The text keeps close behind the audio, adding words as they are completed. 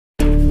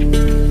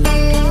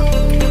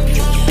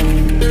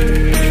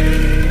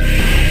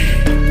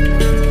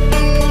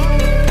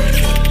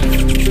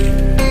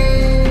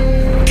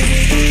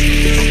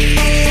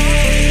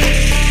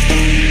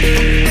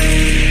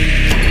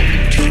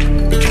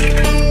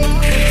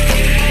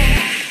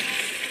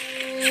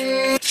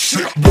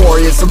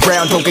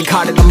underground, don't get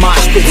caught in the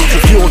mosh pit.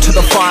 Fuel to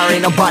the fire,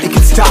 ain't nobody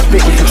can stop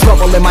it.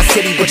 Trouble in my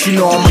city, but you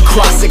know I'm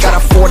across it. Got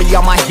a 40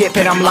 on my hip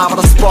and I'm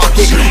liable to spark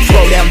it.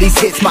 Throw down these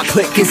hits, my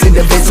click is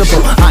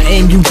indivisible. I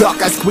aim, you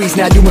duck, I squeeze,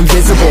 now you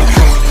invisible.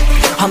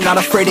 I'm not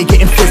afraid of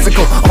getting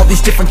physical. All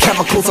these different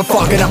chemicals are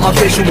fogging up my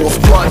visuals.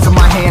 Bloods on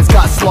my hands,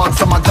 got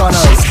slugs on my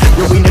gunners.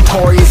 Yo, we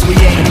notorious, we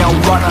ain't no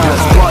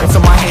runners. Bloods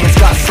on my hands,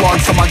 got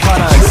slugs on my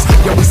gunners.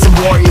 Yo, we some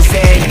warriors,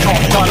 they ain't no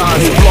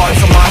gunners.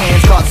 Bloods on my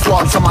hands, got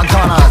slugs on my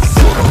gunners.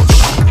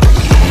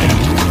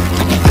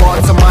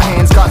 Bloods on my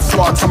hands, got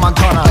slugs on my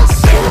gunners.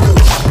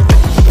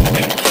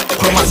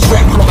 Put on my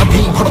strap, put on my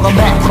beam, put on the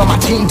map, put on my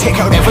team. Take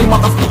out every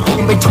motherfucker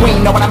in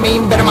between, know what I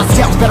mean? Better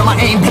myself, better my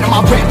aim, better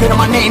my rap, better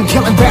my name.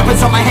 Killing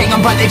rappers on my hang,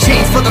 I'm by their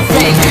chains for the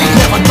fame.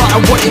 Never thought I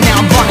would it, now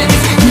I'm running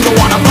this. You don't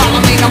wanna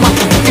follow me, now I'm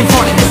in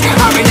front of this.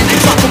 I ran in the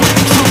truck with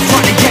the truth,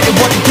 trying to get it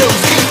what it does.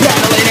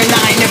 Battling and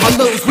I ain't never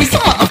lose, we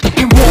some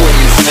motherfucking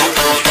warriors.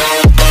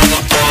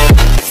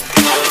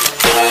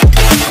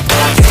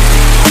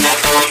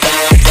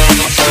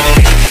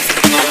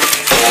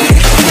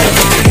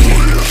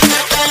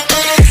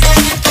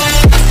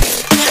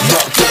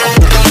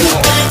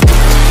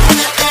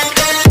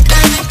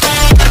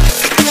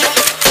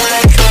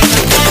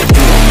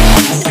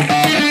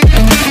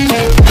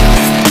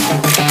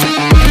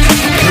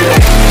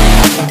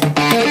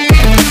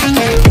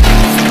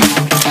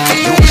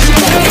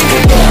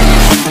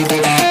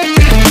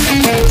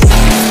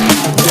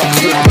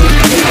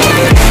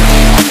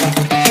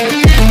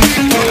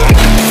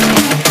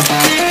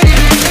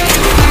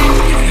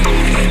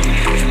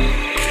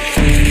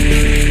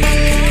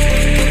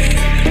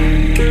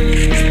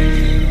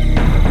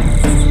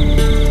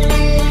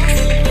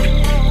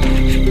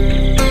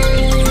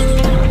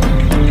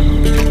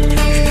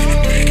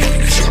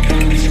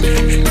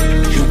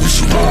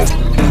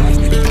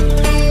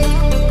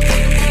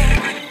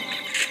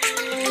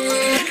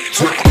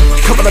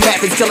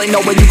 Still ain't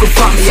know where you can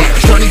find me at.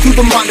 Journey through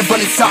the mind of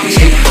an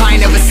insomniac. I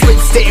ain't never sleep,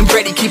 staying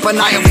ready, keep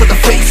an eye out for the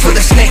fakes. For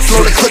the snakes,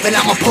 load a clip and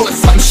I'ma pull it,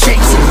 something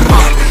shakes.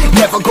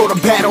 Never go to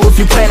battle if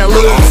you plan to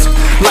lose.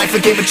 Life a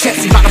game of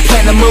chess, you gotta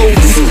plan the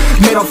moves.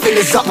 Middle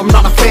fingers up, I'm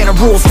not a fan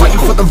of rules. Fighting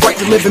for the right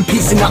to live in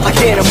peace and not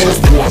like animals.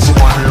 Bloods on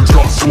my hands,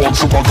 got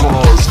slugs on my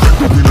gunners.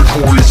 You'll be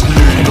notorious, we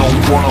ain't no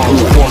runners.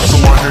 Bloods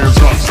on my hands,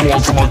 got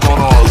slugs on my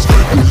gunners.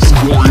 You'll be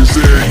some warriors,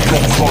 they ain't no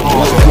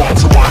runners.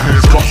 Bloods on my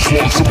hands, got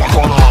slugs on my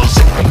gunners.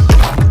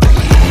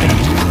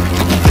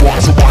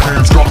 Bloods on my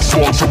hands, got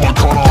slugs on my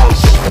gunners.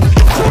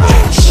 Put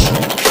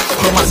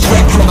on my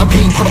strap, put on my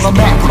beam, put on the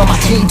map, put on my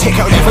team. Take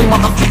out every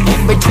motherfucker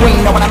in between,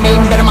 know what I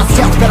mean? Better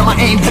myself, better my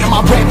aim, better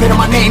my rap, better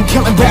my name.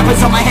 Killing rappers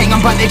on my hang,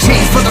 I'm by their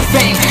chains for the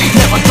fame.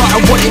 Never thought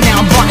I would it,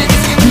 now I'm running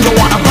this. You don't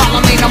wanna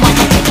follow me, now I'm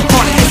in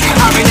front of this.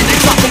 I ran in the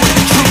truck with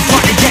the truth,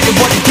 trying to get it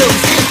what it does.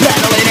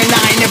 Battling and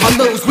I ain't never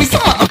lose, we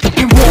some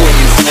motherfucking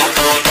warriors.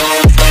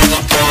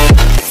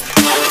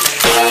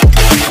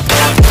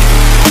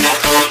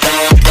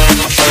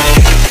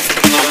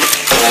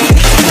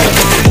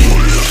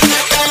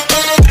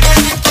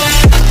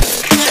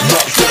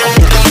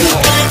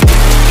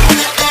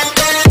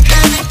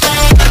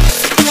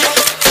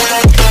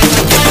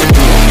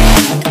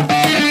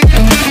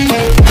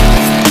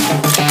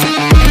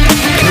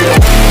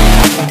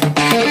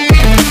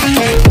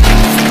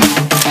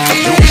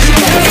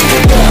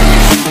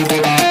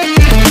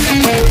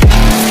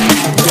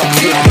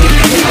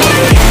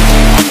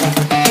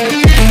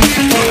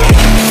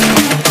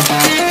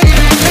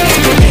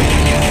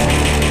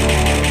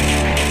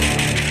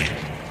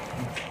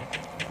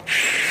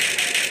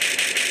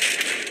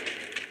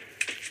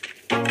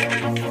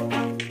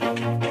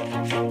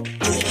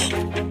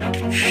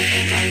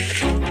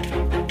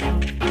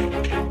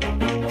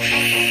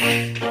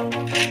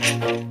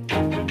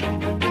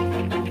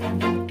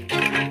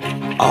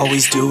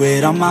 Always do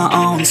it on my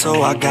own,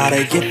 so I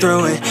gotta get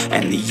through it.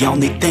 And the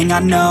only thing I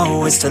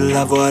know is to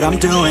love what I'm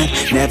doing.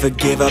 Never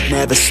give up,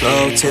 never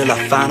slow, till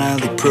I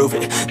finally prove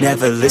it.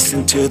 Never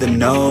listen to the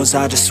no's,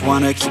 I just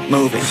wanna keep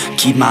moving.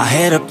 Keep my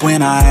head up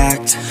when I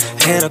act,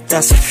 head up,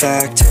 that's a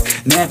fact.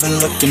 Never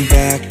looking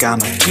back,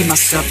 I'ma keep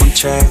myself on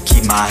track.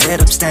 Keep my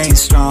head up, staying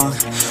strong,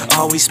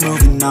 always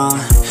moving on.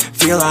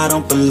 Feel I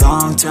don't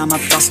belong, tell my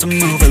thoughts to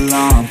move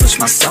along. Push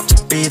myself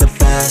to be the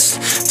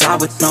best, die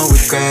with no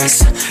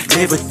regrets.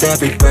 Live with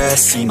every breath,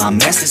 see my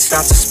message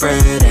start to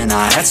spread. And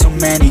I had so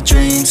many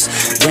dreams,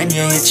 when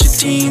you hit your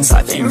teens.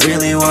 Life ain't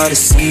really what it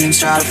seems,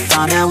 try to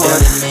find out what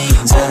it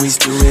means. Always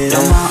do it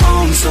on my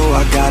own, so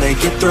I gotta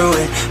get through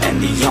it. And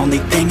the only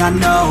thing I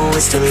know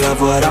is to love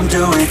what I'm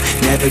doing.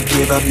 Never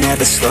give up,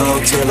 never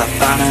slow, till I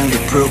finally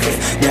prove it.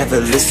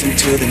 Never listen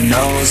to the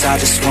no's, I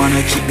just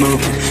wanna keep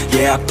moving.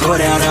 Yeah, I put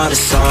out all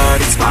this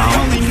art, it's my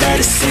only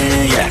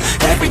medicine. Yeah,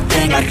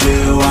 everything I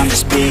do, I'm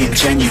just being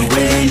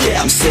genuine.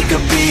 Yeah, I'm sick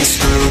of being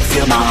screwed,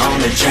 feel my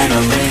own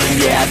adrenaline.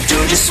 Yeah, I do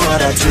just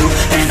what I do,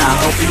 and I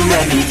hope you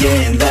let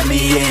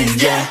me in,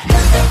 yeah.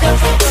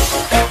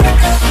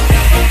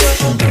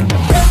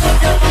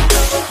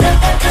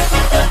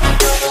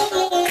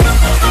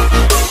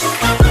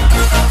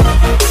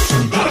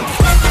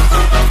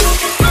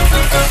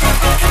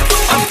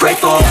 I'm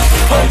grateful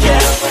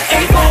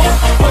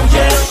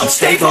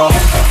stable,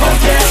 oh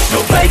yeah, no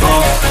label,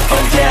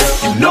 oh yeah,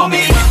 you know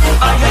me.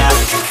 I have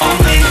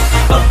only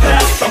a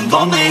path, I'm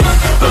lonely,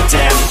 but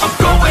damn, I'm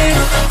going to win.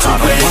 I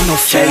don't want no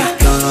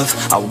fake love,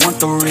 I want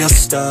the real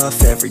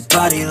stuff.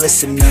 Everybody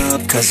listen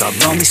up, cause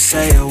I'll only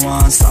say it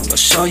once. I'm gonna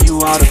show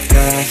you all the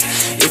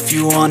path. If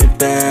you want it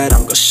bad,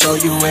 I'm gonna show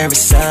you where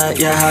it's at.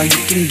 Yeah, how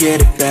you can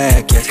get it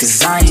back. Yeah,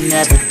 cause I ain't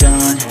never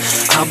done,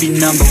 I'll be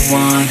number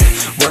one.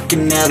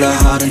 Working hella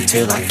hard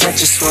until I get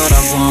just what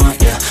I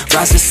want. Yeah,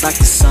 rise just like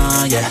the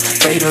sun, yeah,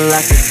 fatal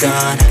like the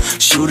gun.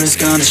 Shooters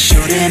gonna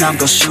shoot and I'm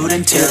gonna shoot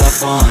until I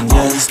won.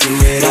 Yeah, always do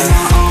it on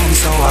my own,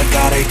 so I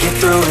gotta get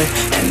through it.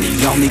 And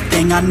the only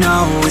thing I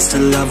know is to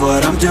love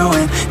what I'm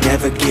doing.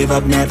 Never give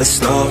up, never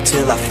slow,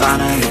 till I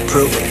finally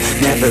prove it.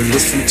 Never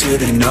listen to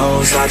the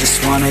no's, I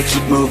just wanna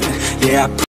keep moving. Yeah,